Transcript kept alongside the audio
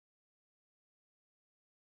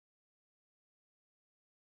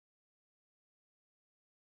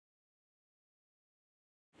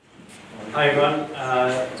Hi everyone,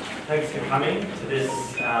 thanks for coming to this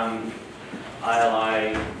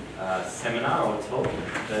ILI seminar or talk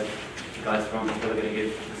that you guys from are going to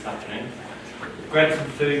give this afternoon. Grab some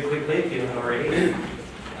food quickly if you haven't already. You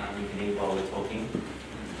can eat while we're talking.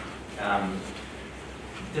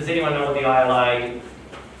 Does anyone know what the ILI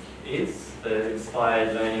is? The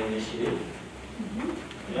Inspired Learning Initiative?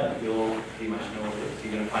 Yeah, you all pretty much know what it is.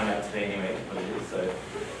 You're going to find out today anyway what it is. So,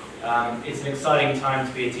 it's an exciting time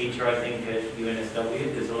to be a teacher, I think, at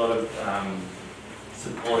UNSW. There's a lot of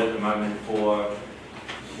support at the moment for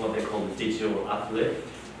what they call the digital uplift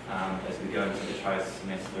as we go into the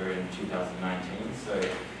tri-semester in 2019. So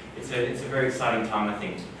it's a very exciting time, I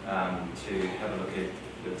think, to have a look at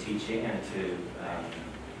your teaching and to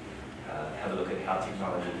have a look at how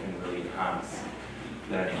technology can really enhance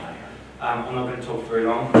learning. I'm not going to talk very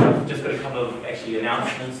long. I've just got a couple of actually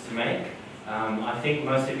announcements to make. I think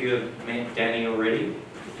most of you have met Danny already.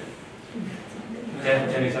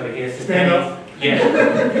 Danny's over here. So Stand up.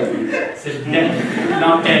 Yeah. So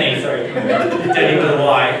not Danny, sorry. Danny with a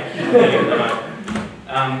Y. Danny with a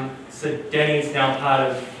Y. So Danny's now part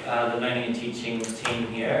of the learning and teaching team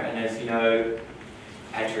here, and as you know,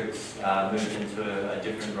 Patrick's moved into a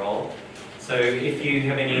different role. So if you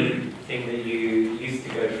have anything that you used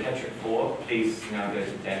to go to Patrick for, please now go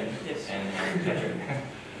to Danny. Yes. And Patrick.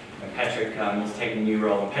 And Patrick has taken a new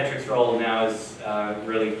role. And Patrick's role now is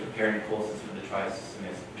really preparing courses for the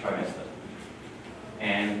trimester.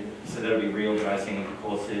 And so that'll be realising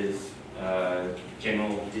courses,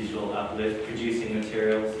 general digital uplift, producing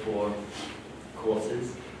materials for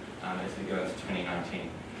courses as we go into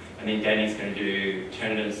 2019. And then Danny's going to do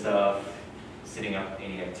Turnitin stuff, setting up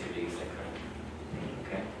any activities, that kind of thing.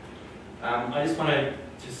 Okay. I just want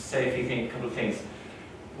to say a couple of things.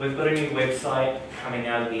 We've got a new website coming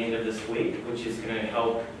out at the end of this week, which is going to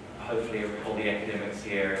help, hopefully, all the academics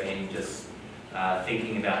here in just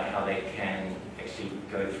thinking about how they can actually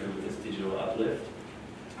go through with this digital uplift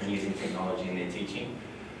and using technology in their teaching.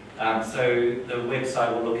 So the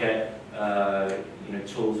website will look at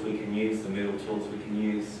tools we can use, the Moodle tools we can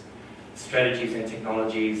use, strategies and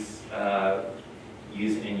technologies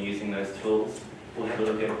using those tools. We'll have a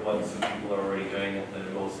look at what some people are already doing at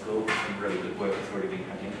the law school. Some really good work has already been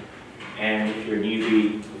happening. And if you're a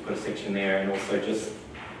newbie, we've got a section there, and also just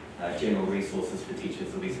general resources for teachers.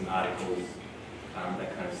 There'll be some articles,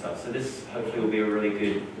 that kind of stuff. So this hopefully will be a really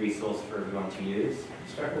good resource for everyone to use.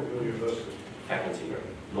 It's faculty or university? Faculty,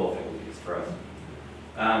 law faculties for us.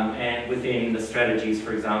 And within the strategies,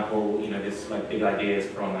 for example, there's like big ideas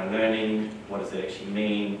for online learning. What does it actually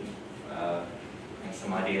mean? And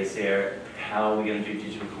some ideas there. How are we going to do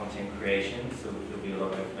digital content creation? So there'll be a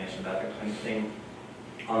lot of information about that kind of thing.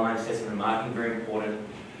 Online assessment and marking, very important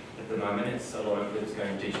at the moment. It's a lot of it's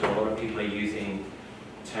going digital. A lot of people are using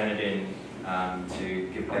Turnitin to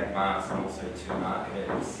give back marks and also to market it.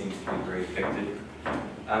 It seems to be very effective.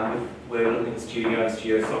 We're looking at studio and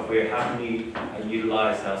studio software. How can we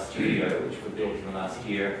utilise our studio, which we built in the last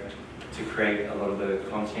year, to create a lot of the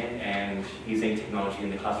content and using technology in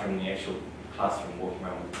the classroom, in the actual classroom, walking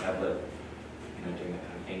around with a tablet, doing that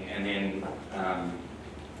kind of thing. And then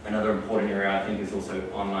another important area, I think, is also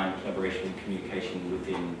online collaboration and communication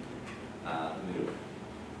within Moodle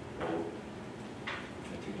or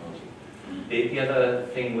technology. The other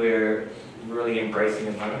thing we're really embracing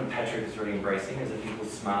at the moment, Patrick is really embracing, is a thing called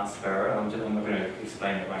Smart Sparrow. I'm not going to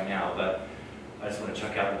explain it right now, but I just want to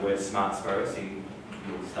chuck out the word Smart Sparrow so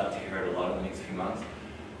you'll start to hear it a lot in the next few months.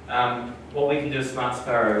 What we can do with Smart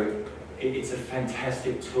Sparrow, it's a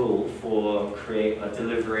fantastic tool for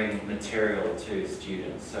delivering material to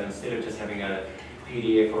students. So instead of just having a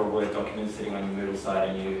PDF or a Word document sitting on your Moodle site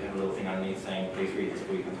and you have a little thing underneath saying, please read this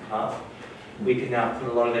before you come to class, we can now put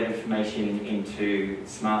a lot of that information into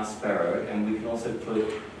Smart Sparrow, and we can also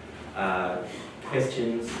put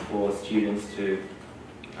questions for students to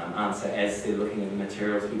answer as they're looking at the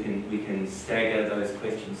materials. We can stagger those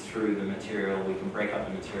questions through the material. We can break up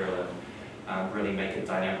the material and really make it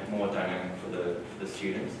more dynamic for the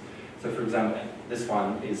students. So for example, this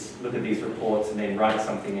one is look at these reports and then write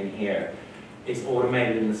something in here. It's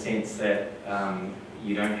automated in the sense that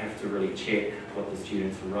you don't have to really check what the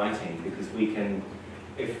students are writing, because we can,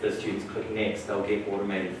 if the students click next, they'll get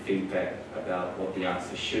automated feedback about what the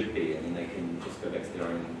answer should be, and then they can just go back to their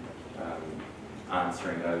own answer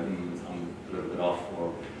and go, I'm a little bit off,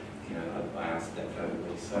 or I answered that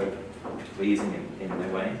perfectly. So we're using it in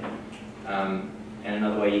that way. And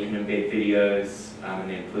another way, you can embed videos and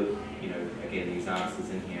then put, again, these answers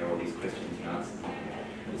in here, or these questions and answers in here.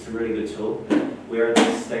 It's a really good tool. We're at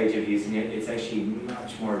this stage of using it. It's actually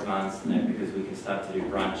much more advanced than that, because we can start to do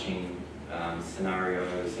branching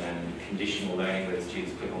scenarios and conditional learning where the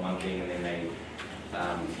students click on one thing and then they,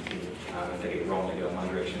 if they get it wrong, they go in one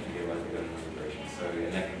direction, if they get it right, they go in another direction. So,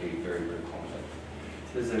 and that can be very, very complex.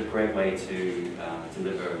 So this is a great way to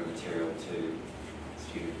deliver material to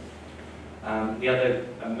students. The other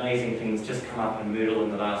amazing thing that's just come up in Moodle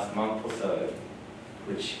in the last month or so,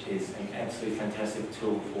 which is an absolutely fantastic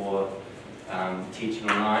tool for teaching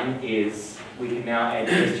online, is we can now add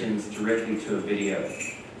questions directly to a video.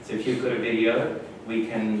 So if you've got a video, we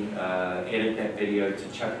can edit that video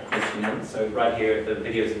to chuck a question in. So right here, the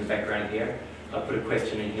video's in the background here. I'll put a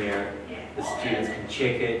question in here. The students can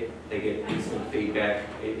check it. They get instant feedback.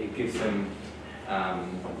 It gives them,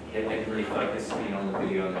 they can really focus on the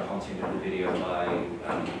video and the content of the video by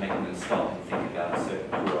making them stop and think about certain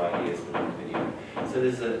core ideas within the video. So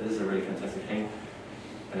this is a really fantastic thing.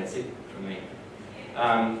 And that's it from me.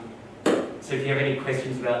 So if you have any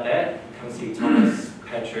questions about that, come see Thomas,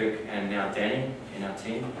 Patrick, and now Danny in our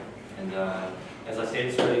team. And as I said,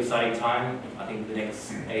 it's a really exciting time. I think the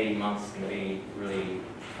next 18 months is going to be really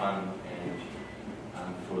fun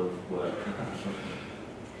and full of work.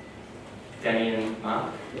 Danny and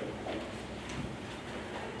Mark.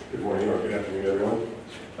 Good morning or good afternoon, everyone. You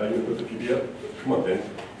going to put the PB up? Come on, Ben.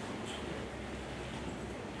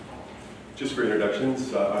 Just for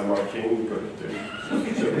introductions, I'm Mark King. Go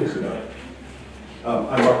ahead,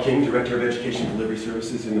 I'm Mark King, Director of Education Delivery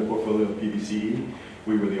Services in the portfolio of PBCE.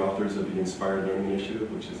 We were the authors of the Inspired Learning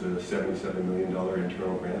Initiative, which is a $77 million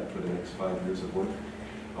internal grant for the next 5 years of work.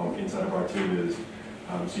 Inside of our team is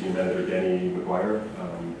Senior Manager Danny McGuire,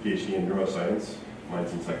 PhD in neuroscience,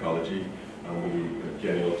 mine's in psychology.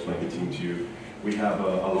 Danny will explain the team to you. We have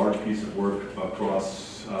a large piece of work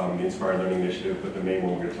across the Inspired Learning Initiative, but the main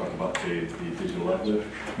one we're going to talk about today is the digital uplift.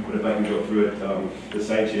 But if I can go through it, the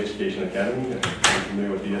Science Education Academy, I'm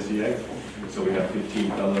familiar with the SEA. So we have 15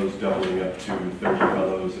 fellows, doubling up to 30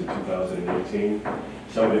 fellows in 2018.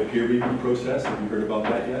 Some of the peer review process, have you heard about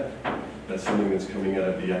that yet? That's something that's coming out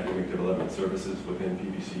of the Academic Development Services within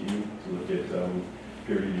PBCE to look at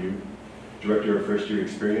peer review. Director of First Year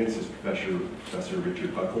Experience is Professor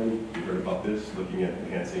Richard Buckland. You've heard about this, looking at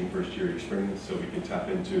enhancing first year experience so we can tap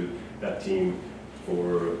into that team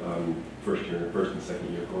for first and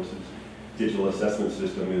second year courses. Digital assessment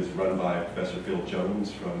system is run by Professor Phil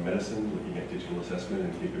Jones from medicine, looking at digital assessment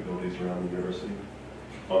and capabilities around the university.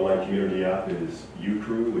 Online community app is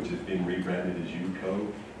UCrew, which is being rebranded as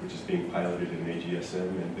UCO, which is being piloted in AGSM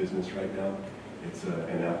and business right now. It's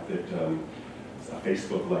an app that a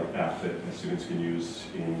Facebook-like app that students can use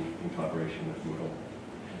in collaboration with Moodle.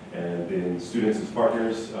 And then students as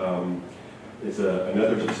partners is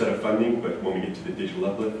another set of funding, but when we get to the digital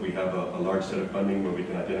uplift, we have a large set of funding where we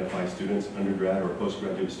can identify students, undergrad or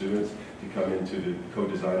postgraduate students, to come into the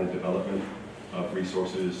co-design and development of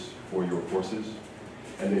resources for your courses.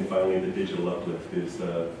 And then finally, the digital uplift is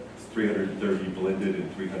 330 blended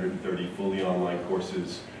and 330 fully online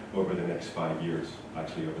courses over the next 5 years,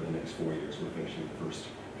 actually over the next 4 years. We're finishing the first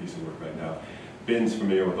piece of work right now. Ben's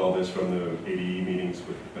familiar with all this from the ADE meetings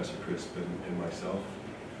with Professor Crisp and myself.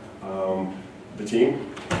 The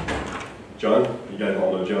team, John, you guys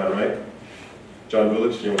all know John, right? John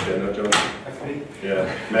Vulich, do you want to stand up, John? That's me.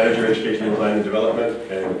 Yeah, Manager Educational Design and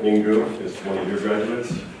Development, and Ingu is one of your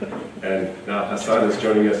graduates. And now Hassan is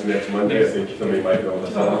joining us next Monday. I think somebody might know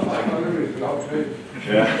Hassan.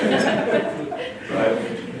 Yeah.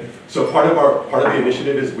 Right. So part of the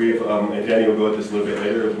initiative is we've, and Danny will go at this a little bit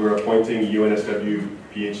later, we're appointing UNSW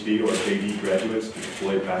PhD or JD graduates to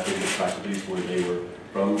deploy back into faculties where they were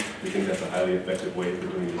from. We think that's a highly effective way for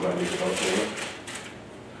doing design and development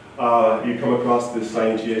work. You come across this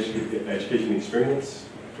Science Education Experience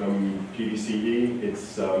from PBCE.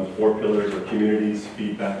 It's 4 pillars of communities,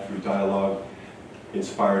 feedback through dialogue,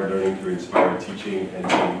 inspired learning through inspired teaching, and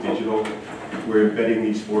then digital. We're embedding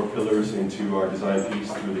these 4 pillars into our design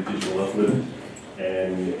piece through the digital uplift,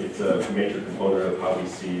 and it's a major component of how we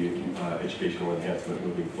see educational enhancement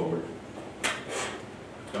moving forward.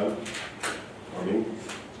 Done? Armin?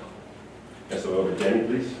 Yes, so over to Danny,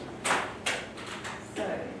 please.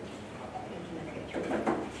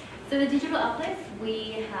 So the digital uplift,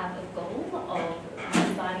 we have a goal of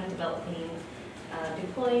designing, developing,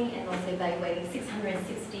 deploying, and also evaluating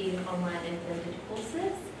 660 online and blended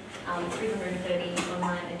courses, 330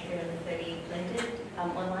 online and 330 blended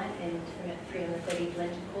online and 330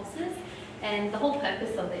 blended courses. And the whole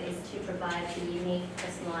purpose of it is to provide the unique,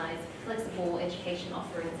 personalised, flexible education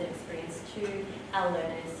offerings and experience to our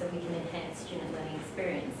learners so we can enhance student learning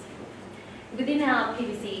experience. Within our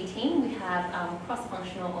PBCE team, we have a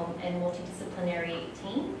cross-functional and multidisciplinary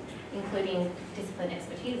team, including discipline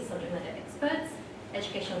expertise, subject matter experts,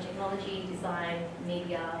 educational technology, design,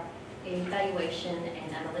 media, evaluation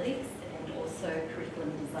and analytics, and also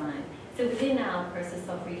curriculum design. So within our process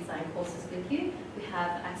of redesign courses with you, we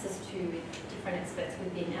have access to different experts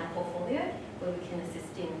within our portfolio where we can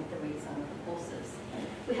assist in the redesign of the courses.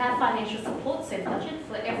 We have financial support, so budget.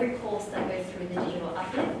 For every course that goes through the digital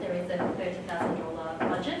uplift, there is a $30,000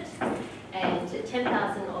 budget, and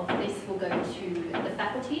 $10,000 of this will go to the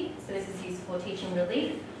faculty. So this is used for teaching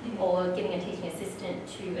relief or getting a teaching assistant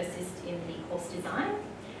to assist in the course design.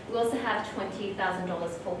 We also have $20,000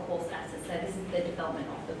 for course assets. So this is the development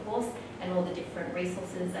of the course and all the different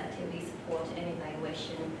resources, activity support and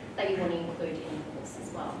evaluation that you want to include in the course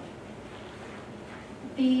as well.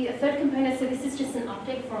 The third component, so this is just an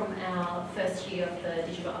update from our first year of the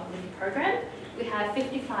Digital Uplift program. We have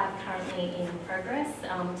 55 currently in progress,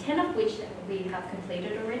 10 of which we have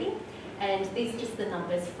completed already. And these are just the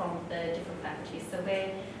numbers from the different faculties. So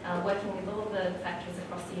we're working with all the faculties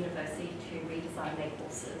across the university to redesign their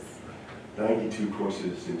courses. 92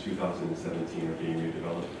 courses in 2017 are being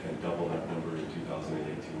redeveloped and double that number in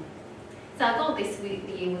 2018. So our goal this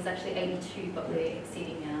year was actually 82, but we're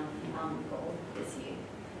exceeding our goal this year.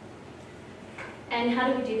 And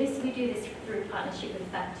how do we do this? We do this through partnership with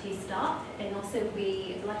faculty, staff, and also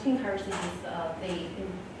we like to encourage the use of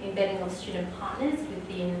the embedding of student partners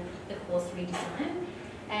within the course redesign.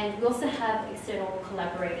 And we also have external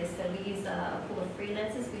collaborators, so we use a pool of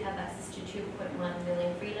freelancers. We have access to 2.1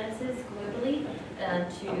 million freelancers globally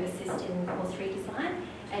to assist in course redesign,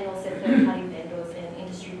 and also third-party vendors and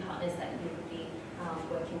industry partners that we would be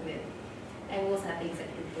working with. And we also have the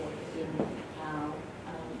executive board within our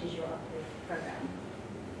Digital Uplift program.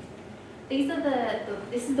 These are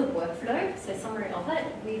this is the workflow, so summary of it.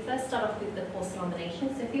 We first start off with the course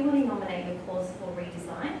nomination. So if you want to nominate a course for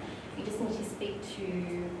redesign, you just need to speak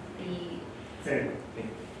to the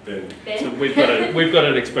Ben. So we've got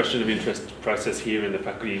an expression of interest process here in the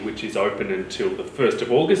faculty, which is open until the 1st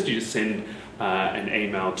of August. You just send an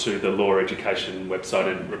email to the Law Education website,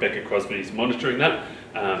 and Rebecca Crosby is monitoring that.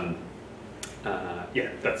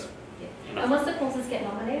 That's. And once the courses get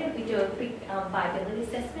nominated, we do a quick viability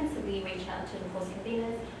assessment. So we reach out to the course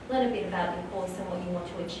conveners, learn a bit about your course and what you want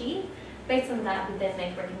to achieve. Based on that, we then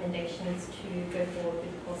make recommendations to go forward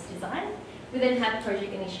with course design. We then have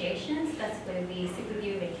project initiations. That's where we sit with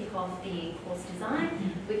you and kick off the course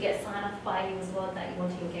design. We get sign-off by you as well that you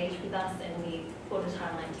want to engage with us, and we put a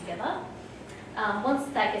timeline together. Once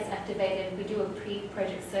that gets activated, we do a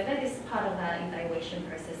pre-project survey. This is part of our evaluation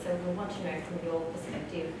process, so we want to know from your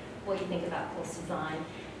perspective what you think about course design.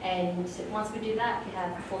 And once we do that, we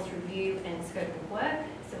have course review and scope of work.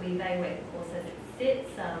 So we evaluate the course as it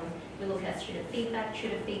sits. We look at student feedback,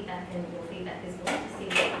 tutor feedback, and your feedback as well to see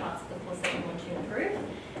what parts of the course that we want to improve.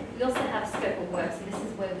 We also have scope of work. So this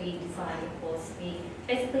is where we design the course. We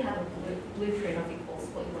basically have a blueprint of your course,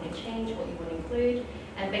 what you want to change, what you want to include,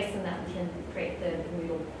 and based on that, we can create the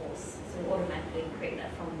Moodle course. So we automatically create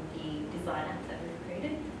that from the design app that we've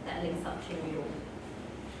created that links up to Moodle.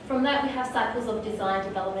 From that, we have cycles of design,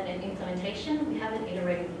 development, and implementation. We have an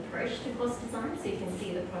iterative approach to course design, so you can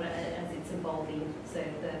see the product as it's evolving, so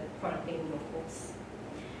the product being your course.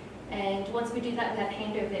 And once we do that, we have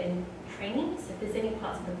handover and training. So if there's any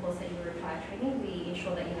parts of the course that you require training, we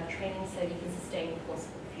ensure that you have training so you can sustain the course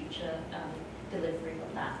for future delivery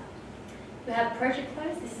of that. We have project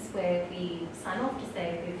close. This is where we sign off to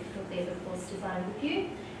say we've completed the course design with you.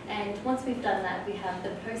 And once we've done that, we have the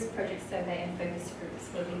post-project survey and focus groups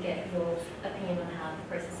where we get your opinion on how the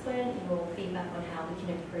process went, your feedback on how we can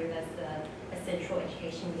improve as a central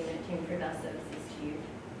education unit to improve our services to you.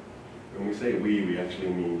 When we say we actually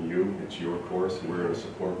mean you. It's your course. We're in a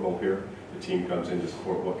support role here. The team comes in to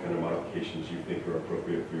support what kind of modifications you think are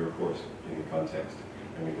appropriate for your course in the context,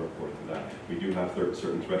 and we work forward to that. We do have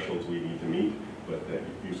certain thresholds we need to meet, but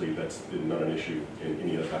usually that's not an issue in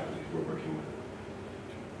any of the faculty we're working with.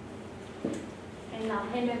 And I'll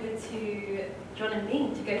hand over to John and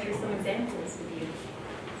Ming to go through some examples with you.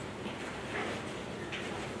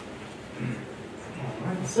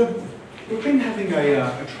 Alright, so we've been having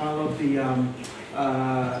a trial of the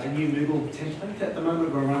a new Moodle template. At the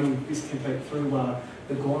moment, we're running this template through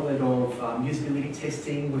the gauntlet of usability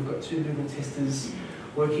testing. We've got 2 Moodle testers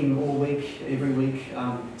working all week, every week,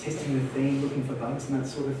 testing the theme, looking for bugs and that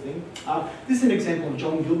sort of thing. This is an example of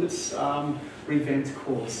John Gilbert's revamped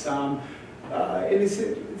course.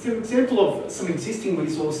 It's an example of some existing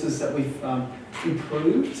resources that we've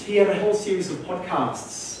improved. He had a whole series of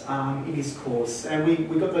podcasts in his course, and we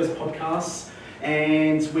got those podcasts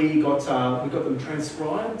and we got them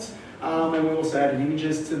transcribed. And we also added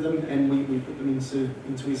images to them, and we put them into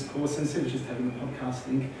his course, instead of just having a podcast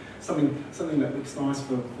link, something that looks nice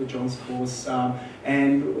for John's course,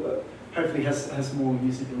 and hopefully has more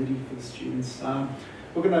usability for the students.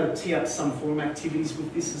 We're going to tee up some forum activities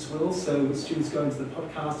with this as well, so students go into the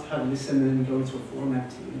podcast, have a listen, and then go into a forum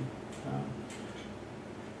activity.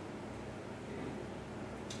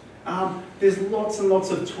 There's lots and lots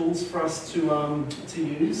of tools for us to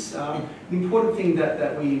use. The important thing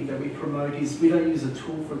that we promote is we don't use a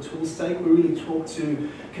tool for a tool's sake. We really talk to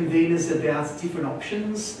conveners about different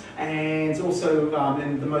options and also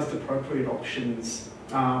and the most appropriate options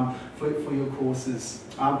for your courses.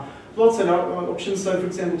 Lots of options. So, for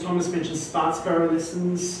example, Thomas mentioned Smart Sparrow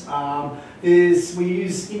lessons. We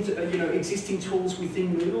use existing tools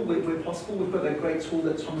within Moodle where possible. We've got that great tool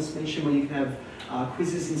that Thomas mentioned where you can have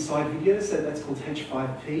quizzes inside videos. So that's called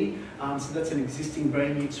H5P. So that's an existing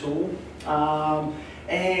brand new tool.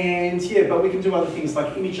 And yeah, but we can do other things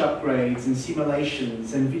like image upgrades and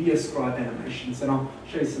simulations and video scribe animations. And I'll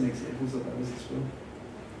show you some examples of those as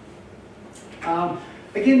well.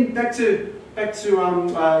 Again, back to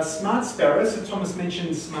Smart Sparrow. So Thomas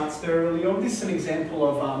mentioned Smart Sparrow earlier on. This is an example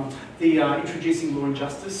of the Introducing Law and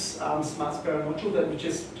Justice Smart Sparrow module that we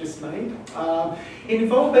just made. It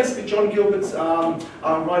involved basically John Gilbert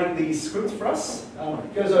writing the script for us.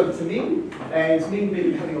 It goes over to Ming, and Ming,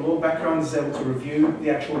 being having a law background, is able to review the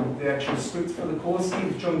actual script for the course,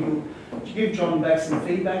 give John back some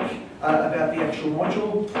feedback about the actual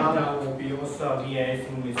module. John will be also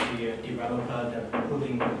liaising with the developer that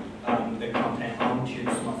putting the content onto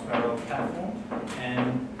the Smart Sparrow platform.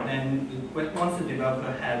 And then once the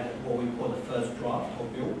developer had what we call the first draft or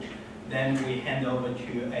build, then we hand over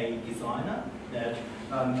to a designer that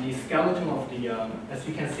the skeleton of the, as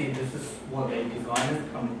you can see, this is what a designer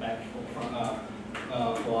comes back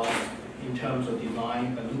for us in terms of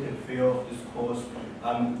design, the look and feel of this course.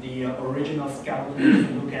 The original skeleton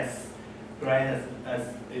doesn't look as great as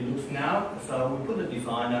it looks now, so we put the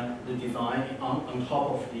design on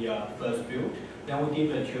top of the first build. Then we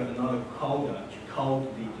give it to another coder to code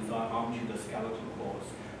the design onto the skeleton course.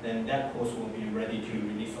 Then that course will be ready to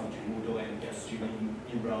release onto Moodle and get students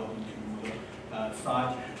enrolled into Moodle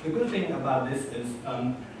site. The good thing about this is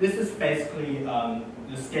basically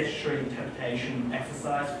the statutory interpretation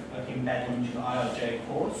exercise embedded into the ILJ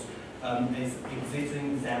course. Is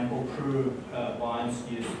existing example Prue Wine's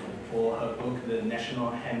used for her book, The National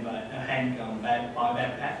Handgun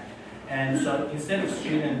Buyback Act. And so instead of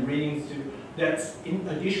student reading through, that's in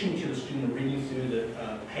addition to the student reading through the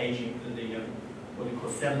what we call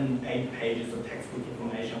 7-8 pages of textbook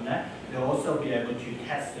information on that, they'll also be able to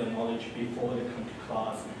test their knowledge before they come to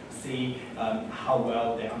class, see how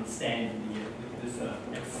well they understand this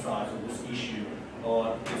exercise or this issue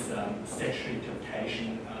or this statutory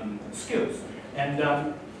interpretation skills. And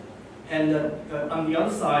on the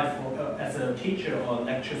other side, as a teacher or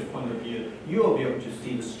lecturer's point of view, you will be able to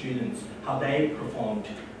see the students, how they performed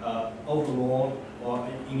overall or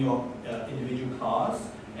in your individual class,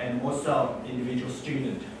 and also individual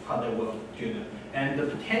student, how they were doing it. And the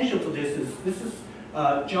potential for this is,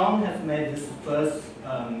 John has made this first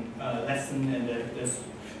lesson, and there's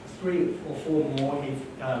 3 or 4 more he's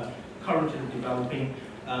currently developing.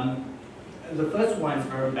 The first one is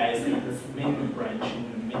very basic, this minimum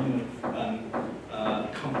branching, minimum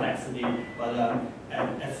complexity, but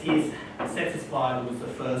as he's satisfied with the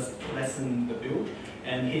first lesson, the build,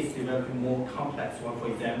 and he's developing more complex one, for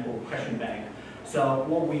example, question bank. So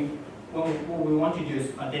what we want to do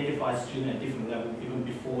is identify students at different levels even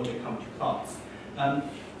before they come to class.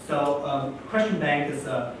 Question bank is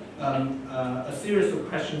a series of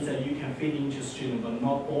questions that you can feed into students, but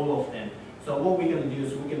not all of them. So what we're going to do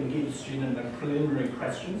is we're going to give the student the preliminary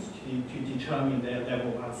questions to determine their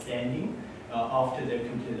level of understanding after they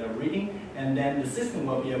complete their reading, and then the system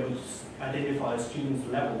will be able to identify the student's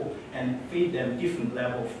level and feed them different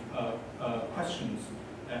level of questions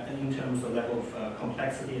in terms of level of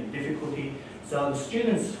complexity and difficulty. So the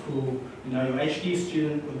students who, your HD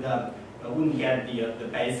student wouldn't get the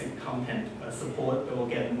basic content support, they will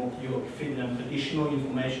get more, you'll feed them additional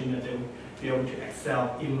information that they will be able to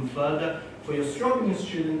excel even further. For your struggling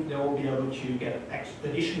student, they will be able to get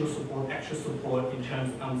additional support, extra support in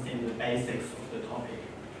terms of understanding the basics of the topic.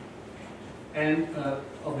 And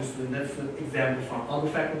obviously that's an example from other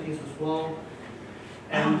faculties as well.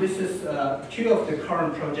 And this is 2 of the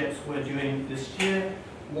current projects we're doing this year.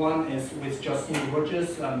 One is with Justine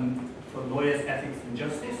Rogers for Lawyers, Ethics and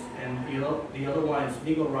Justice, and the other one is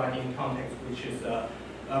Legal Writing Context, which is a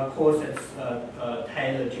course that's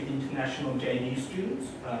tailored to international JD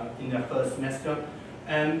students in their first semester.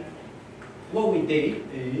 And what we did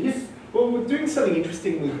is, well, we're doing something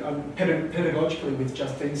interesting with pedagogically with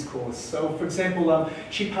Justine's course. So, for example,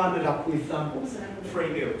 she partnered up with what was the name of it?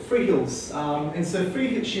 Free Hills. Free Hills, and so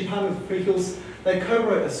she partnered with Free Hills. They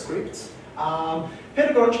co-wrote a script.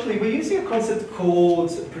 Pedagogically, we're using a concept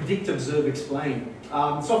called predict, observe, explain.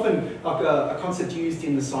 It's often like a concept used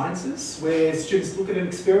in the sciences, where students look at an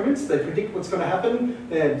experiment, they predict what's going to happen,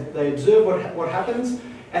 they observe what happens,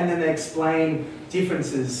 and then they explain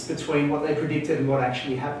differences between what they predicted and what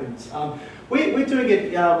actually happened. We're doing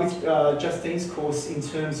it with Justine's course in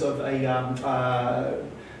terms of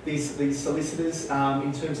these solicitors,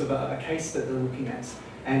 in terms of a case that they're looking at,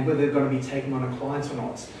 and whether they're going to be taking on a client or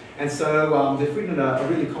not. And so they've written a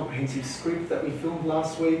really comprehensive script that we filmed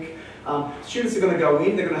last week. Students are going to go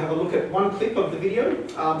in, they're going to have a look at one clip of the video,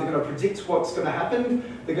 they're going to predict what's going to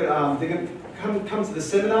happen, they're going to come to the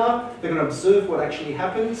seminar, they're going to observe what actually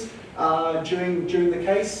happens during the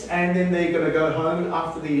case, and then they're going to go home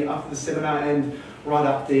after the seminar and write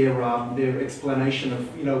up their explanation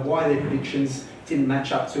of why their predictions didn't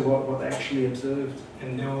match up to what they actually observed.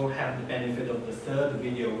 And they will have the benefit of the third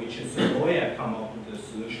video, which is the lawyer come up with the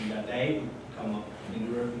solution that they would come up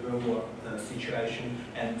in the real world situation,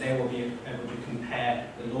 and they will be able to compare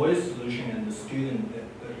the lawyer's solution and the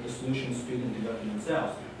solution student developed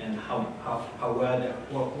themselves, and how well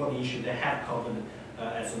what issues they have covered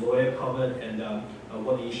as a lawyer covered, and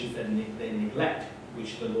what issues that they neglect,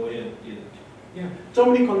 which the lawyer didn't. Yeah.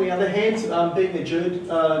 Dominic, on the other hand, being the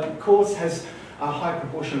JURD course, has a high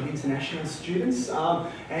proportion of international students,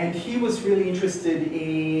 and he was really interested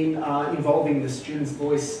in involving the student's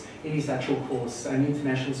voice in his actual course, an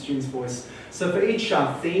international student's voice. So for each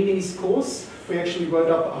theme in his course, we actually wrote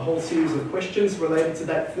up a whole series of questions related to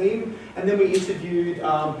that theme, and then we interviewed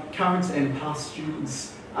current and past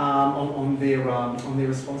students on their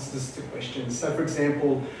responses to questions. So, for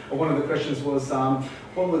example, one of the questions was,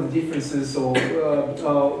 what were the differences, or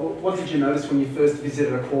what did you notice when you first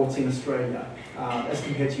visited a court in Australia, as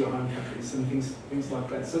compared to your home countries, and things like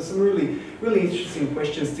that. So, some really interesting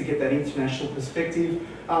questions to get that international perspective.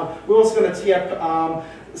 We're also going to tee up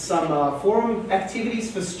some forum activities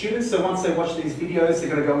for students. So, once they watch these videos, they're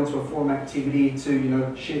going to go into a forum activity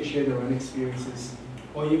to share their own experiences.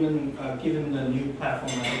 Or even given the new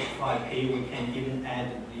platform like 5P, we can even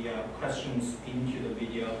add the questions into the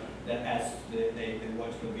video that as they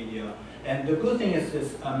watch the video. And the good thing is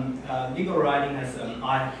this, legal writing has,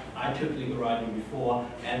 I took legal writing before,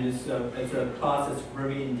 and it's a class that's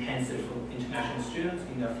very intensive for international students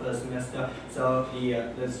in their first semester. So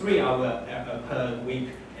the 3 hours per week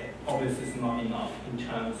obviously is not enough in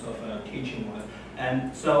terms of teaching wise.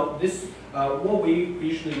 And so this, what we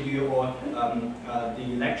usually do, or the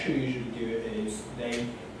lecturer usually do, is they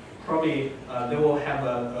will have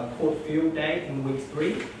a court field day in week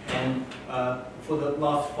 3, and for the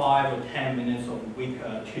last 5 or 10 minutes of week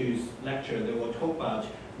 2's lecture, they will talk about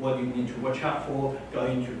what you need to watch out for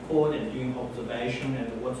going to court and doing observation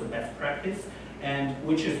and what's the best practice, and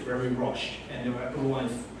which is very rushed, and everyone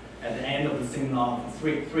is at the end of the seminar,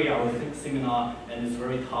 3-hour seminar, and it's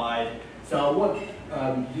very tired. So what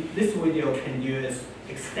this video can do is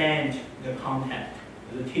extend the contact,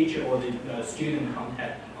 the teacher or the student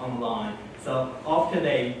contact online. So after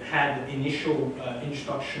they had the initial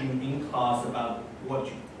instruction in class about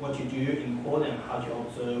what you do in court and how to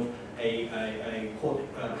observe a court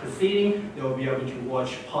proceeding, they will be able to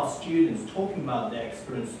watch past students talking about their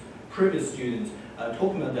experience, previous students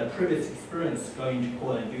talking about their previous experience going to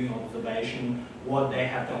court and doing observation, what they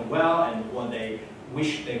have done well and what they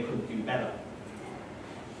wish they could do better.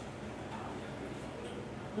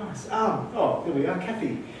 Nice. Oh, there we are,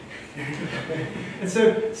 Kathy. And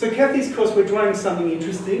so Kathy's course, we're trying something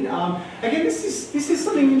interesting. Again, this is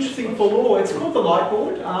something interesting for law. It's called the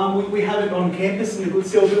Lightboard. We have it on campus in the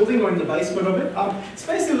Goodsell building or in the basement of it. It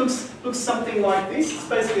basically looks something like this. It's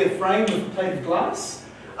basically a frame with a plate of glass.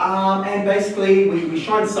 And basically we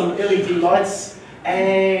shine some LED lights,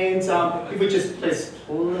 and if we just press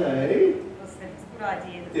play. It's a good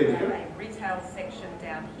idea that There we we have go. a retail section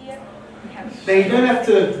down here. We have Now you don't have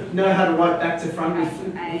to know how to write back to front.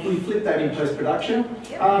 We flip that in post-production.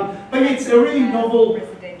 But it's a really novel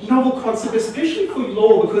concept, especially for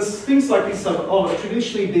law, because things like this are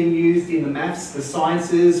traditionally being used in the maths, the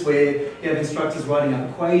sciences, where you have instructors writing out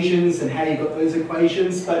equations and how you got those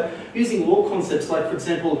equations. But using law concepts, like for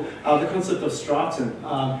example, the concept of stratum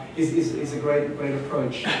is a great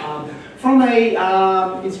approach. From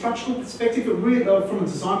a instructional perspective, from a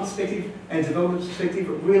design perspective and development perspective,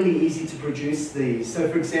 it's really easy to produce these. So,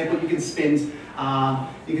 for example, you can spend how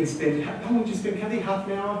long do you spend, Kathy? Half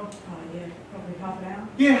an hour? Oh yeah, probably With half an hour?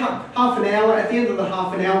 Yeah, half an hour. At the end of the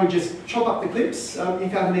half an hour, we just chop up the clips. If you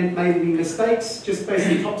haven't made any mistakes, just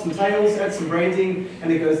basically tops and tails, add some branding,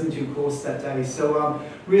 and it goes into your course that day. So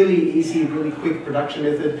really easy, really quick production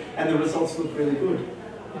method, and the results look really good.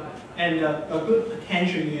 And a good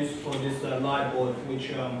potential use for this light board,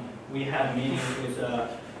 which we had meetings with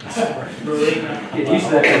Marina.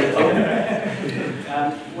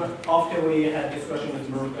 After we had discussion with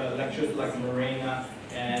lectures like Marina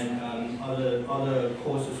and other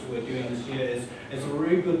courses we're doing this year, it's a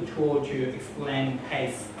really good tool to explain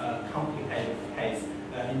case, complicated case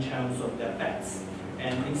in terms of the facts.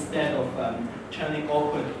 And instead of turning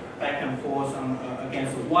awkward back and forth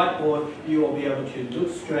against the whiteboard, you will be able to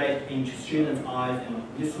look straight into students' eyes and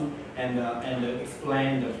listen and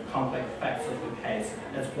explain the complex facts of the case.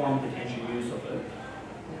 That's one potential use of it.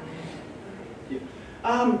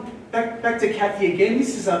 Back to Kathy again.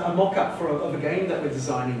 This is a mock-up of a game that we're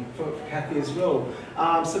designing for Kathy as well.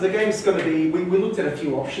 So the game's going to be, we looked at a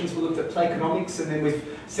few options. We looked at play economics, and then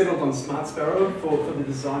we've settled on Smart Sparrow for the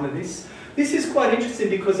design of this. This is quite interesting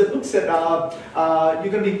because it looks at,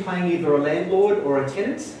 you're going to be playing either a landlord or a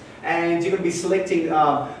tenant, and you're going to be selecting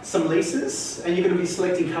some leases, and you're going to be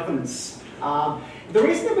selecting covenants. The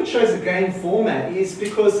reason that we chose the game format is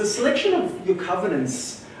because the selection of your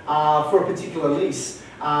covenants for a particular lease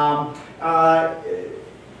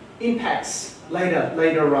impacts later.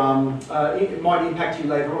 It might impact you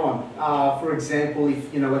later on. For example,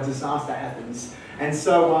 if a disaster happens. And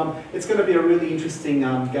so it's going to be a really interesting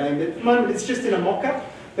game. At the moment, it's just in a mock-up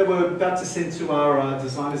that we're about to send to our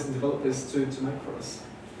designers and developers to make for us.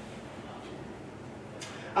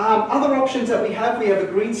 Other options that we have a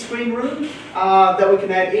green screen room that we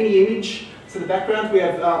can add any image to the background. We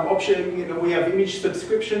have we have image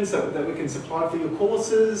subscriptions that we can supply for your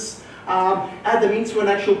courses. Add them into an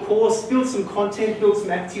actual course, build some content, build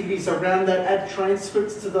some activities around that, add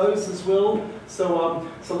transcripts to those as well. So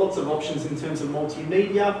lots of options in terms of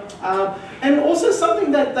multimedia. And also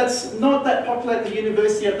something that's not that popular at the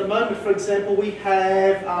university at the moment. For example, we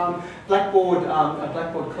have Blackboard, a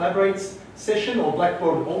Blackboard Collaborate session, or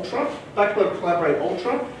Blackboard Collaborate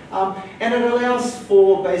Ultra. And it allows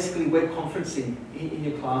for basically web conferencing in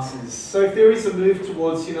your classes. So if there is a move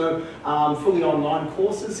towards fully online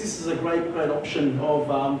courses, this is a great option of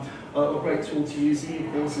a great tool to use in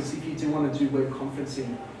your courses if you do want to do web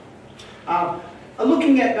conferencing.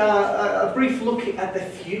 Looking at a brief look at the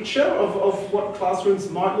future of what classrooms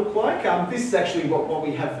might look like. This is actually what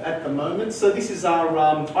we have at the moment. So this is our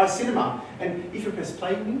iCinema, and if you press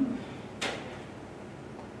play.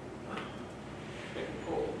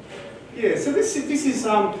 Yeah, so this is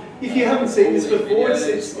if you haven't seen this before,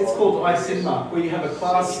 it's called iCinema, where you have a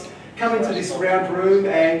class come into this round room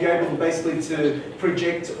and you're able basically to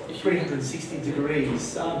project 360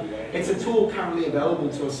 degrees. It's a tool currently available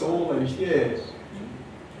to us all, and yeah.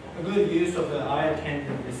 A good use of I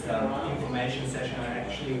attended this information session. I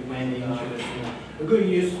actually went into this. A good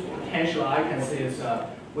use potential I can see is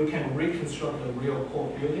we can reconstruct the real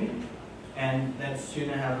court building, and that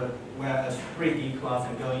student have a 3D class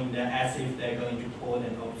and go in there as if they're going to court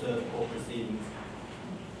and observe court proceedings.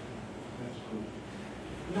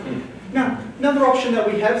 Now, another option that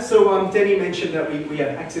we have, so Danny mentioned that we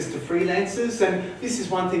have access to freelancers, and this is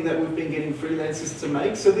one thing that we've been getting freelancers to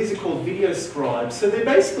make. So these are called video scribes. So they're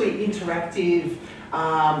basically interactive,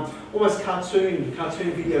 almost cartoon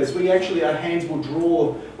videos. We actually, our hands will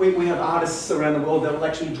draw, we have artists around the world that will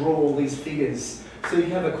actually draw all these figures. So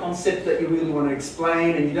you have a concept that you really want to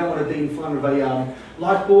explain, and you don't want to be in front of a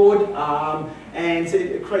light board, and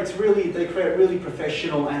they create really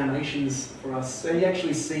professional animations for us. So you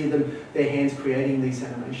actually see their hands creating these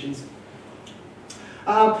animations.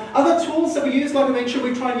 Other tools that we use, like I mentioned,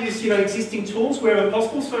 we try and use existing tools wherever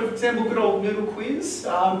possible. So, for example, good old Moodle quiz,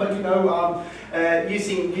 but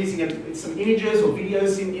using some images or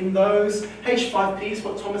videos in those. H5P is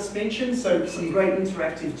what Thomas mentioned, so some great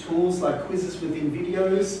interactive tools like quizzes within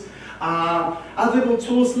videos. Other little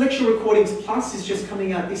tools, Lecture Recordings Plus is just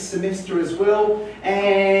coming out this semester as well,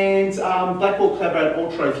 and Blackboard Collaborate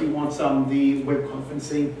Ultra if you want the web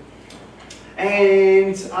conferencing.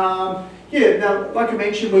 And yeah, now, like I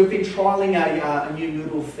mentioned, we've been trialling a new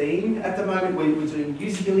Moodle theme. At the moment, we're doing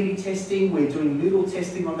usability testing, we're doing Moodle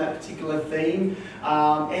testing on that particular theme.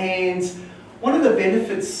 And one of the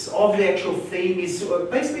benefits of the actual theme is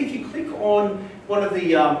basically if you click on one of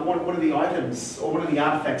the items or one of the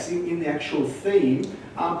artifacts in the actual theme,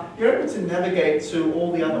 you're able to navigate to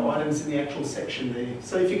all the other items in the actual section there.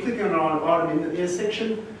 So if you click on an item in the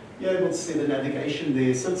section, you're able to see the navigation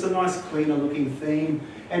there. So it's a nice, cleaner looking theme.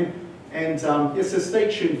 And yeah, so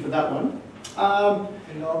stay tuned for that one.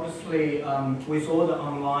 And obviously, with all the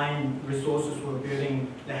online resources we're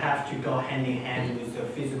building, they have to go hand in hand with the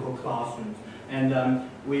physical classrooms. And the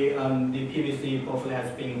PVC portfolio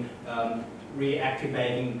has been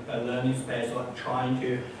reactivating a learning space, or trying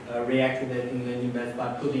to reactivate the learning space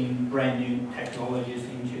by putting brand new technologies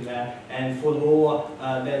into that. And for law,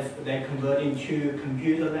 they're converting 2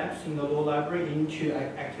 computer labs in the law library into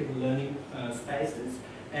active learning spaces.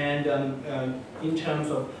 And in terms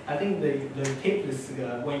of, I think the tip is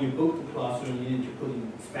when you book the classroom, you need to put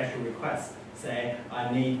in special requests. Say,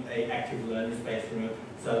 I need an active learning space room,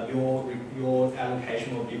 so your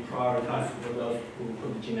allocation will be prioritized for those who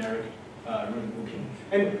put the generic room booking.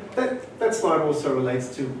 And that slide also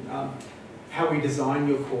relates to how we design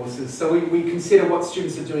your courses. So we consider what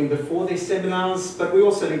students are doing before their seminars, but we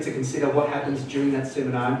also need to consider what happens during that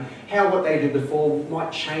seminar, and how what they do before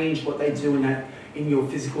might change what they do in your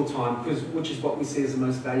physical time, which is what we see as the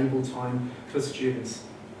most valuable time for students.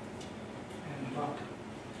 And Mark.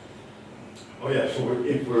 Oh yeah, so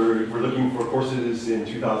we're looking for courses in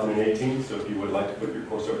 2018, so if you would like to put your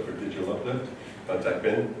course up for digital uplift, contact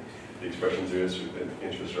Ben. The expressions of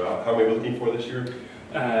interest are out. How many are we looking for this year?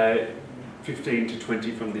 15 to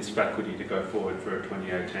 20 from this faculty to go forward for a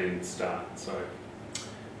 2018 start. So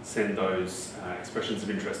send those expressions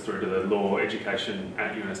of interest through to the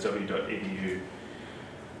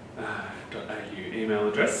laweducation@unsw.edu.au email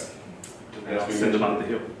address. And I'll send them up the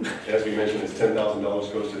hill. As we mentioned, it's $10,000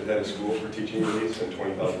 goes to the head of school for teaching release and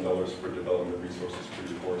 $20,000 for development resources for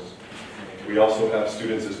your course. We also have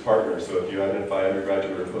students as partners, so if you identify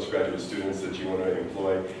undergraduate or postgraduate students that you want to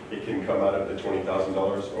employ, it can come out of the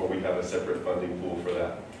 $20,000, or we have a separate funding pool for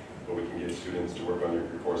that, where we can get students to work on your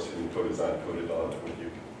course in co-design, co-development with you.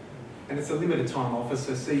 And it's a limited time offer,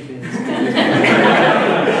 so see Ben. We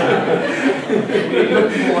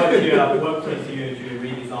look forward to work with you to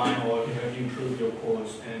redesign or improve your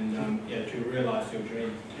course and to realize your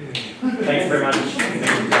dream. Thanks very much.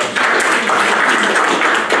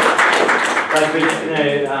 Guys, we're just going to,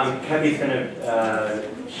 Kathy's going to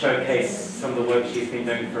showcase some of the work she's been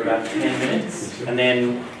doing for about 10 minutes, and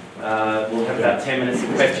then we'll have about 10 minutes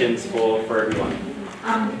of questions for everyone.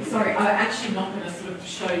 Sorry, I'm actually not going to sort of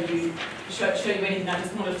show you anything. I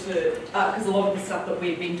just wanted to, because a lot of the stuff that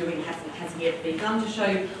we've been doing hasn't yet been done to show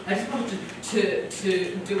you. I just wanted to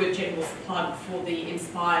do a general plug for the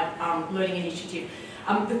Inspired Learning Initiative.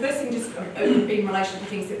 The first thing, just in relation to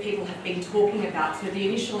things that people have been talking about, so the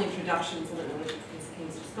initial introductions, I don't know if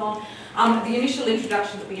things just gone. The initial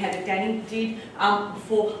introduction that we had, that Danny did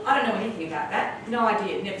before, I don't know anything about that, no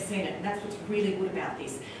idea, never seen it, and that's what's really good about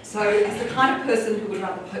this. So as the kind of person who would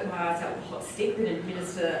rather poke my eyes out with a hot stick than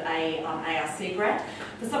administer a ARC grant,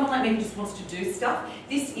 for someone like me who just wants to do stuff,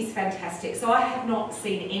 this is fantastic. So I have not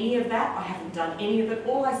seen any of that, I haven't done any of it,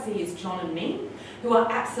 all I see is John and me, who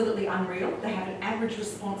are absolutely unreal. They have an average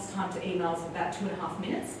response time to emails of about 2.5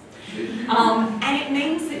 minutes. And it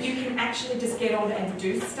means that you can actually just get on and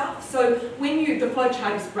do stuff. So when the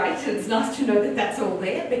flowchart is great, and it's nice to know that that's all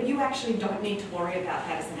there, but you actually don't need to worry about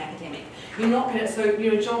that as an academic. You're not going to, so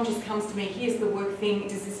John just comes to me, here's the work thing,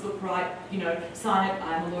 does this look right, sign it,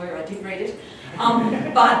 I'm a lawyer, I did read it.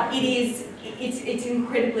 But it's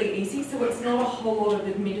incredibly easy, so it's not a whole lot of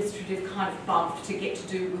administrative kind of bump to get to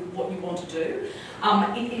do with what you want to do.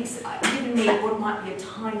 It's given me what might be a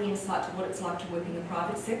tiny insight to what it's like to work in the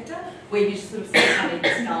private sector, where you just sort of say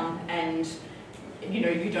it's done and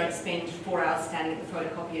you don't spend 4 hours standing at the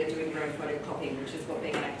photocopier doing your own photocopying, which is what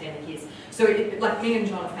being an academic is. So like me and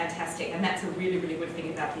John are fantastic, and that's a really, really good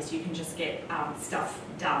thing about this. You can just get stuff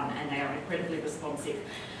done, and they are incredibly responsive.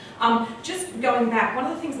 Just going back, one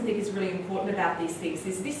of the things I think is really important about these things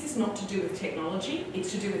is this is not to do with technology,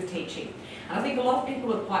 it's to do with teaching. And I think a lot of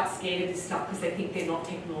people are quite scared of this stuff because they think they're not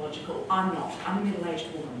technological. I'm not. I'm a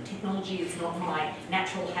middle-aged woman. Technology is not my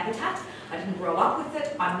natural habitat. I didn't grow up with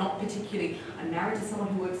it. I'm married to someone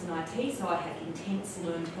who works in IT, so I have intense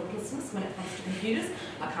learned helplessness when it comes to computers.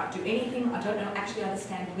 I can't do anything. I don't actually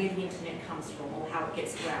understand where the internet comes from or how it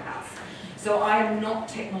gets to our house. So I am not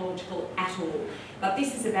technological at all. But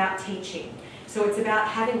this is about teaching. So it's about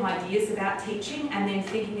having ideas about teaching and then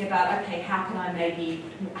thinking about, okay, how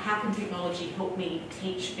can technology help me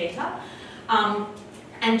teach better?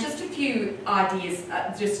 And just a few ideas,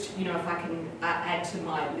 if I can add to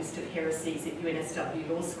my list of heresies at UNSW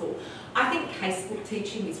Law School. I think casebook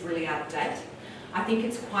teaching is really out of date. I think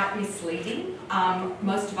it's quite misleading.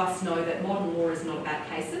 Most of us know that modern law is not about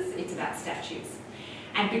cases, it's about statutes.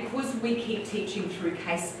 And because we keep teaching through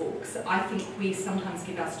casebooks, I think we sometimes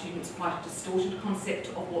give our students quite a distorted concept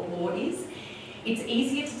of what law is. It's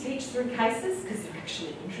easier to teach through cases because they're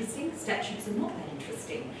actually interesting. Statutes are not that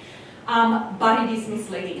interesting. But it is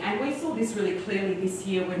misleading. And we saw this really clearly this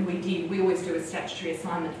year when we always do a statutory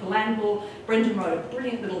assignment for land law. Brendan wrote a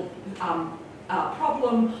brilliant little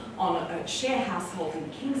problem on a share household in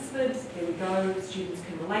Kingsford. There we go, students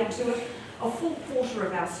can relate to it. A full quarter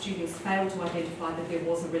of our students failed to identify that there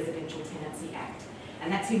was a Residential Tenancy Act.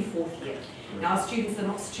 And that's in 4th year. Now, our students are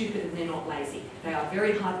not stupid and they're not lazy. They are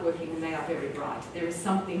very hardworking and they are very bright. There is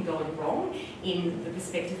something going wrong in the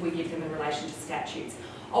perspective we give them in relation to statutes.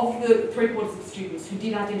 Of the 3/4 of students who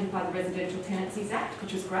did identify the Residential Tenancies Act,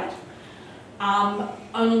 which was great,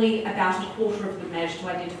 only about a quarter of them managed to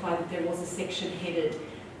identify that there was a section headed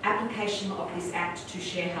application of this act to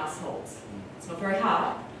share households. It's not very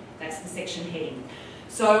hard, that's the section heading.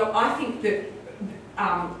 So I think that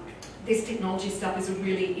this technology stuff is a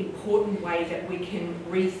really important way that we can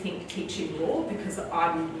rethink teaching law, because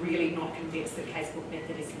I'm really not convinced that casebook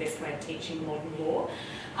method is the best way of teaching modern law,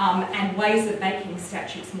 and ways of making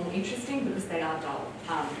statutes more interesting because they are dull.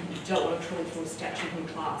 You don't want to trawl through a statute in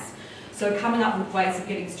class. So coming up with ways of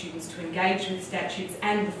getting students to engage with statutes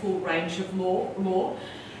and the full range of law.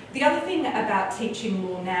 The other thing about teaching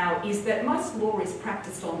law now is that most law is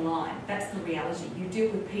practiced online. That's the reality. You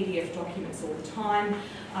deal with PDF documents all the time.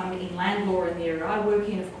 In land law, in the area I work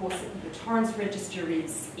in, of course, the Torrens Register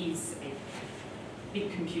is a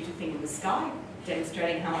big computer thing in the sky,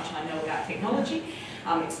 demonstrating how much I know about technology.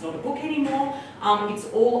 It's not a book anymore. It's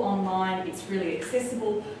all online. It's really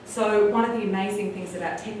accessible. So one of the amazing things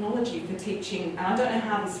about technology for teaching, and I don't know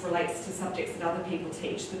how this relates to subjects that other people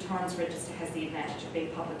teach, the Torrens Register has the advantage of being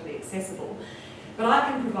publicly accessible. But I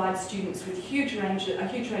can provide students with a huge range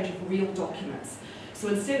of real documents. So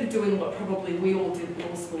instead of doing what probably we all did at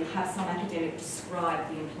law school, have some academic describe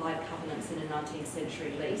the implied covenants in a 19th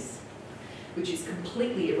century lease, which is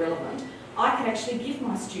completely irrelevant, I can actually give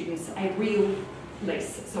my students a real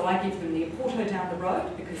lease. So I give them the Oporto down the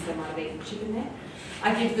road because they might have eaten chicken there.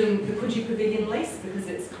 I give them the Coogee Pavilion lease because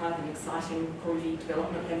it's kind of an exciting Coogee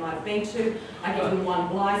development they might have been to. I give them 1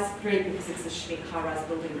 Blythe Street because it's a Schmidt high-rise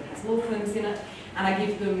building that has law firms in it. And I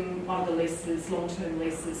give them one of the leases, long-term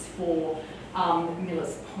leases for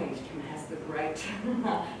Miller's Point. Kim has the great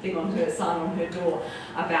thing on her sign on her door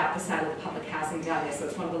about the sale of public housing down there. So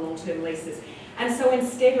it's one of the long-term leases. And so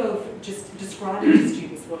instead of just describing to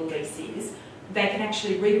students what a lease is, they can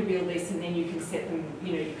actually read a real lease, and then you can set them,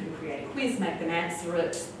 you can create a quiz, make them answer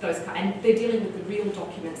it, and they're dealing with the real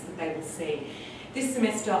documents that they will see. This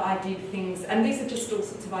semester I did things, and these are just all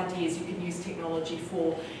sorts of ideas you can use technology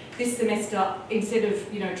for. This semester, instead of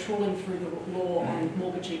trawling through the law and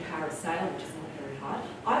mortgagee power of sale, which is not very hard,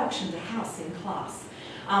 I auctioned a house in class.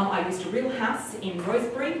 I used a real house in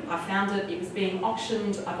Rosebery. I found it, it was being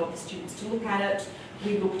auctioned, I got the students to look at it. I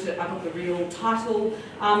got the real title,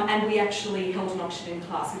 and we actually held an auction in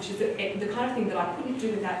class, which is the kind of thing that I couldn't do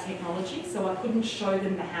without technology. So I couldn't show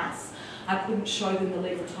them the house, I couldn't show them the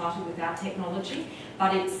legal title without technology,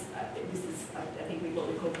 but this is, I think, what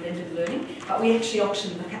we call blended learning, but we actually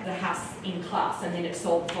auctioned the house in class, and then it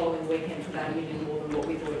sold the following weekend for about $1 million more than what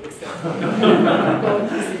we thought it would sell.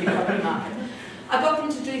 I got them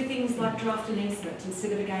to do things like draft an easement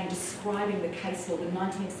instead of, again, describing the case law, the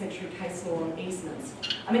 19th century case law on easements.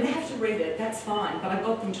 I mean, they have to read it, that's fine, but I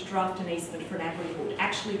got them to draft an easement for an agri-hood,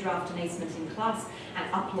 actually draft an easement in class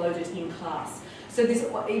and upload it in class. So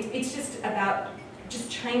it's just about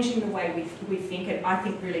just changing the way we think, and I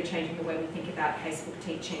think really changing the way we think about casebook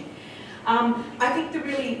teaching. I think the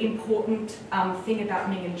really important thing about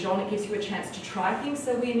Ming and John, it gives you a chance to try things.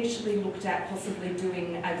 So we initially looked at possibly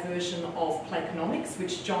doing a version of Placonomics,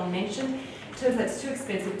 which John mentioned. Turns out it's too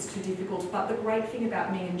expensive, it's too difficult, but the great thing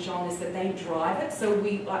about Ming and John is that they drive it. So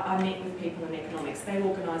I met with people in economics, they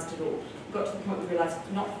organised it all. We got to the point where we realised,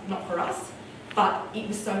 not for us, but it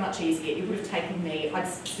was so much easier. It would have taken me, I'd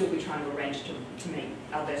still be trying to arrange to meet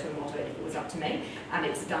Alberto and Motta if it was up to me, and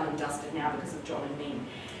it's done and dusted now because of John and Ming.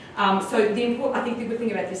 I think the good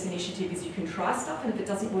thing about this initiative is you can try stuff, and if it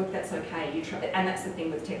doesn't work, that's okay. You try, and that's the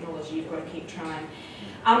thing with technology, you've got to keep trying.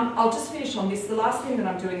 I'll just finish on this. The last thing that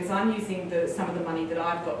I'm doing is I'm using some of the money that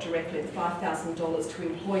I've got directly, the $5,000, to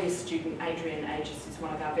employ a student, Adrian Aegis, who's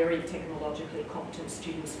one of our very technologically competent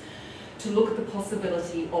students, to look at the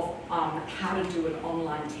possibility of how to do an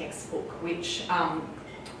online textbook, which I'm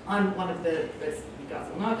one of the, as you guys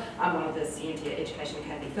all know, I'm one of the Scientia Education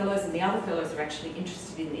Academy Fellows, and the other fellows are actually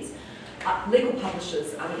interested in this. Legal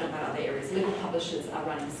publishers, I don't know about other areas, legal publishers are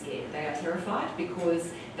running scared. They are terrified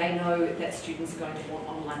because they know that students are going to want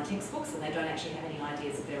online textbooks and they don't actually have any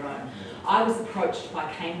ideas of their own. I was approached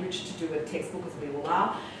by Cambridge to do a textbook, as we all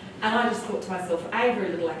are, and I just thought to myself, A, very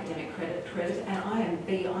little academic credit, and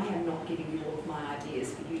B, I am not giving you all of my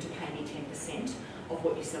ideas for you to pay me 10% of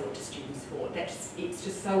what you sell it to students for. It's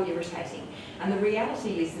just so irritating. And the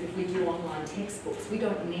reality is that if we do online textbooks, we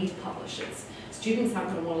don't need publishers. Students aren't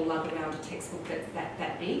going to want to lug around a textbook that's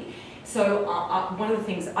that big. So one of the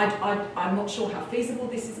things, I'm not sure how feasible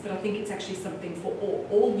this is, but I think it's actually something for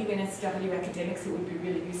all UNSW academics. It would be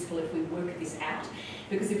really useful if we work this out.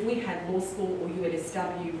 Because if we had law school or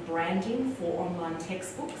UNSW branding for online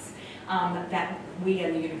textbooks, that we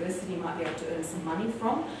and the university might be able to earn some money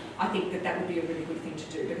from, I think that would be a really good thing to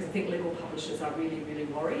do, because I think legal publishers are really, really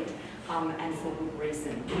worried, and for good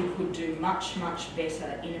reason. We could do much, much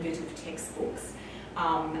better innovative textbooks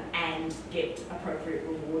and get appropriate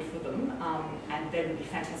reward for them, and they would be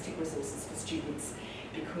fantastic resources for students,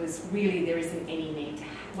 because really there isn't any need to,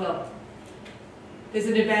 well, there's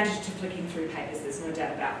an advantage to flicking through papers, there's no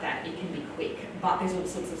doubt about that. It can be quick, but there's all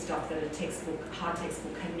sorts of stuff that a textbook, hard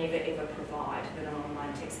textbook, can never ever provide that an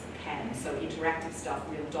online textbook can. So interactive stuff,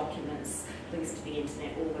 real documents, links to the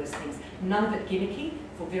internet, all those things. None of it gimmicky,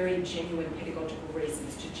 for very genuine pedagogical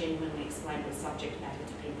reasons, to genuinely explain the subject matter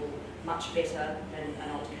to people much better than an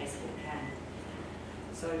old casebook can.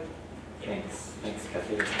 So, Thanks,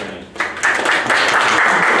 Kathy. That's brilliant.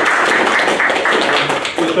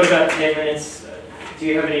 We've got about 10 minutes. Do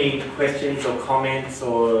you have any questions or comments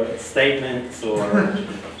or statements or?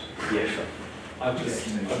 Yeah, sure. I've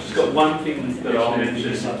just got one thing that I'll mention.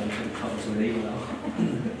 I've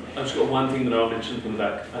just got one thing that I'll mention from the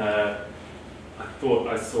back. I thought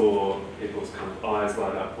I saw people's kind of eyes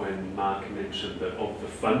light up when Mark mentioned that of the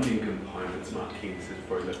funding components, Mark King said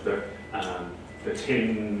for the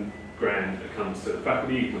 10 grand that comes to the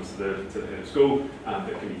faculty, comes to the head of school,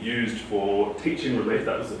 that can be used for teaching relief.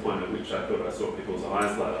 That was the point at which I thought I saw people's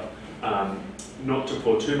eyes light up. Not to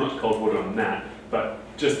pour too much cold water on that, but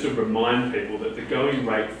just to remind people that the going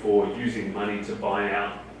rate for using money to buy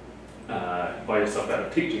yourself out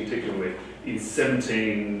of teaching relief is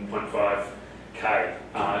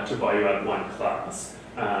 17.5k to buy you out of one class.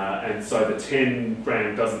 And so the 10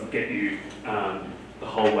 grand doesn't get you the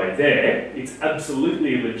whole way there. It's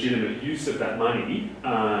absolutely a legitimate use of that money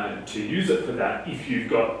to use it for that if you've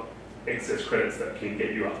got excess credits that can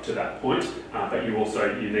get you up to that point, but you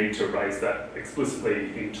need to raise that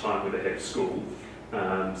explicitly in time with the head of school.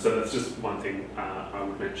 So that's just one thing I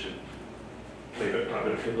would mention. Leave it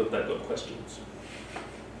private if people if they've got questions.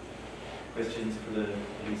 Questions for the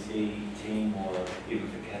ABC team or even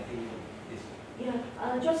for Kathy? Yeah,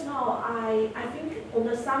 just now I think on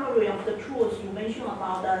the summary of the tools you mentioned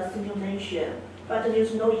about the simulation, but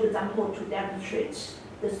there's no example to demonstrate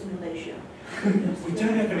the simulation. We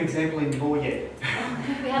don't have an example in law yet.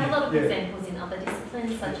 We have a lot of examples in other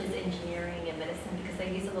disciplines such as engineering and medicine, because they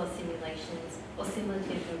use a lot of simulations or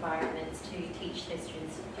simulative environments to teach their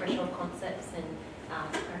students threshold concepts and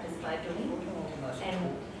practice by doing.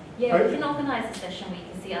 And yeah, we can organise a session where you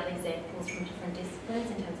can see other examples from different disciplines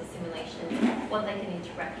in terms of simulations, what they can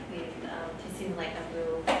interact with to simulate a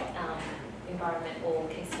real environment or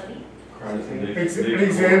case study. It's an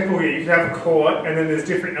example here. You can have a court, and then there's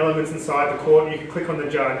different elements inside the court. You can click on the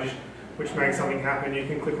judge, which makes something happen. You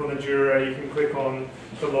can click on the juror. You can click on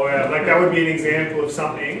the lawyer. Like that would be an example of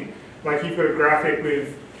something. Like you've got a graphic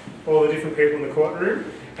with all the different people in the courtroom,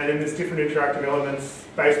 and then there's different interactive elements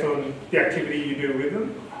based on the activity you do with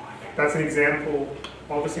them. That's an example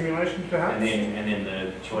of a simulation, perhaps. And then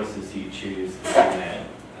the choices you choose that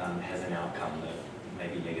has an outcome that may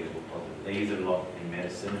be negative or positive. They use it a lot in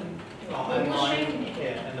medicine and and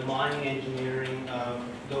the mining engineering.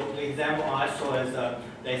 The example I saw is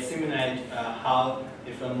they simulate how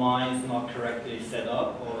if a mine is not correctly set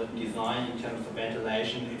up or designed in terms of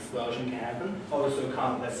ventilation, explosion can happen. Also,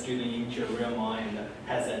 can't let student into a real mine that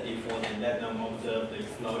has that default and let them observe the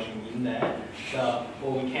explosion in there. So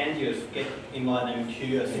what we can do is invite them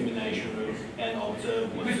to a simulation room and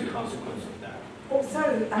observe what's the consequence of that. Also,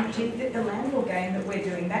 the landlord game that we're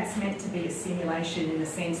doing, that's meant to be a simulation in the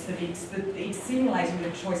sense that it's simulating the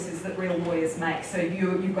choices that real lawyers make. So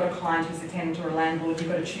you've got a client who's a tenant or a landlord, you've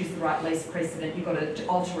got to choose the right lease precedent, you've got to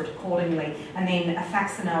alter it accordingly, and then a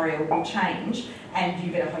fact scenario will change, and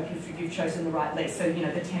you better hope you've chosen the right lease. So, you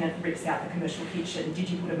know, the tenant rips out the commercial kitchen. Did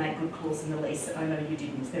you put a make good clause in the lease? Oh no, you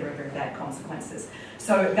didn't. There are very bad consequences.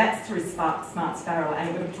 So that's through Smart Sparrow, and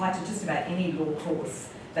it would apply to just about any law course.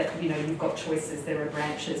 That, you know, you've got choices, there are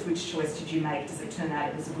branches. Which choice did you make? Does it turn out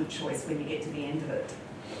it was a good choice when you get to the end of it?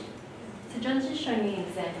 So John's just showing me an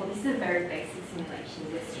example. This is a very basic simulation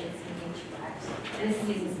where students can interact. And this is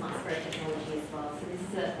using Smart Sparrow technology as well. So this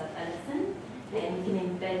is a lesson, and you can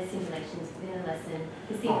embed simulations within a lesson.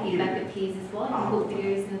 The feedback of peers as well. You can put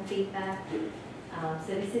videos in the feedback.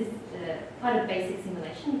 So this is quite a basic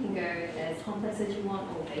simulation. You can go as complex as you want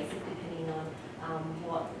or basic depending on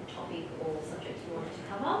what topic or subject you want to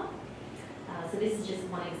cover. So this is just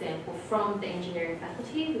one example from the engineering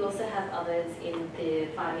faculty. We also have others in the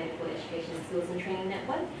biomedical education skills and training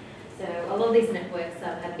network. So a lot of these networks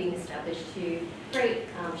have been established to create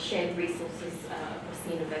shared resources across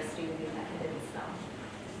the university with academic staff.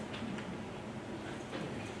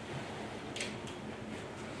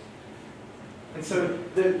 And so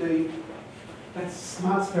that's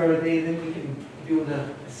Smart Sparrow there, then we can build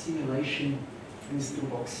a simulation in this little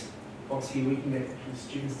box here. We can get the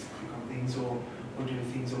students to click on things or do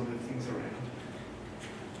things or move things around.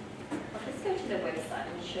 I'll just go to the website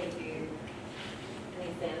and show you an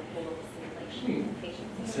example of a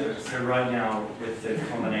simulation. So right now, with the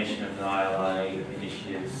combination of the ILI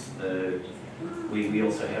initiatives, we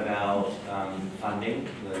also have our funding,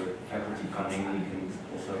 the faculty funding that you can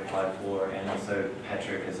also apply for, and also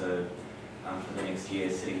Patrick as a for the next year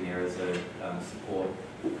sitting there as a support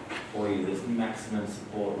for you. There's maximum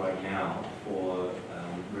support right now for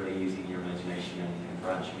really using your imagination and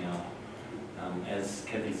branching out. As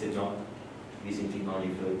Kathy said, not using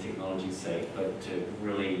technology for technology's sake, but to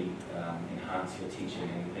really enhance your teaching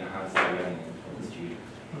and enhance the learning of the student.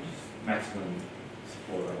 Maximum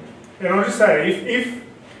support right now. And I'll just say, if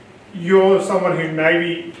you're someone who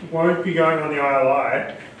maybe won't be going on the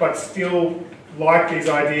ILI, but still like these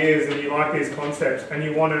ideas and you like these concepts and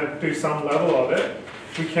you want to do some level of it,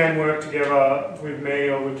 we can work together with me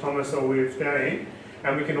or with Thomas or with Danny,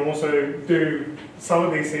 and we can also do some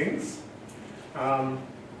of these things.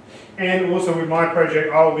 And also with my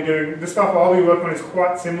project, I'll be doing, the stuff I'll be working on is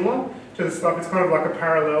quite similar to the stuff, it's kind of like a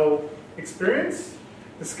parallel experience.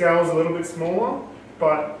 The scale is a little bit smaller,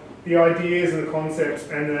 but the ideas and the concepts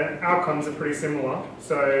and the outcomes are pretty similar.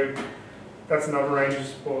 So that's another range of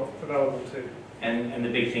support available too. And the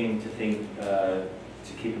big thing to think,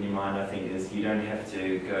 to keep in your mind, I think, is you don't have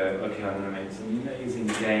to go, okay, I'm going to make some amazing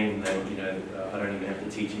game that, I don't even have to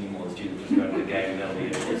teach anymore. The students just go to the game and they'll be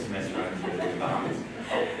a full semester on.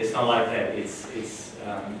 It's not like that. It's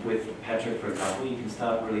with Patrick, for example, you can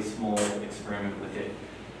start really small, experiment with it,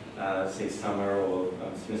 say summer or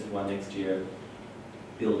semester one next year,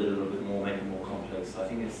 build it a little bit more, make it more complex. So I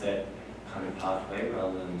think it's that kind of pathway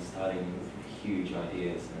rather than starting with huge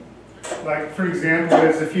ideas. Like, for example,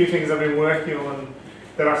 there's a few things I've been working on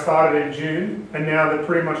that I started in June, and now they're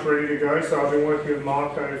pretty much ready to go. So I've been working with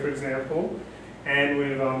Marco, for example, and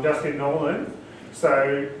with Justin Nolan.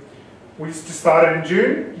 So we just started in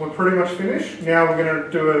June, we're pretty much finished. Now we're going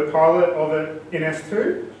to do a pilot of it in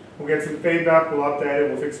S2. We'll get some feedback, we'll update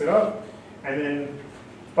it, we'll fix it up. And then,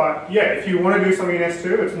 but yeah, if you want to do something in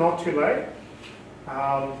S2, it's not too late.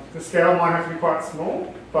 The scale might have to be quite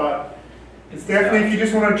small, but it's definitely, if you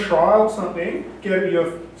just want to trial something, get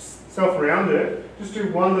yourself around it, just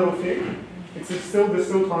do one little thing. There's still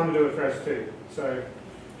time to do it for S2, so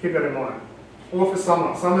keep that in mind. Or for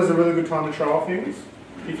summer. Summer's a really good time to trial things.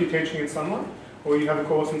 If you're teaching in summer, or you have a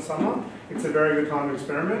course in summer, it's a very good time to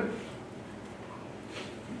experiment.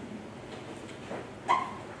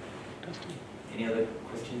 Any other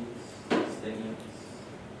questions, statements?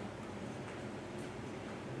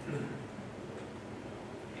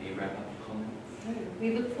 Any wrap-up comments?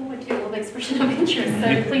 We look forward to all the expression of interest,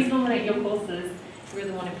 so please nominate your courses. We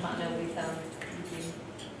really want to partner with you.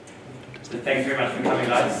 So thanks very much for coming,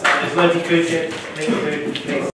 guys. There's loads of food here. Please.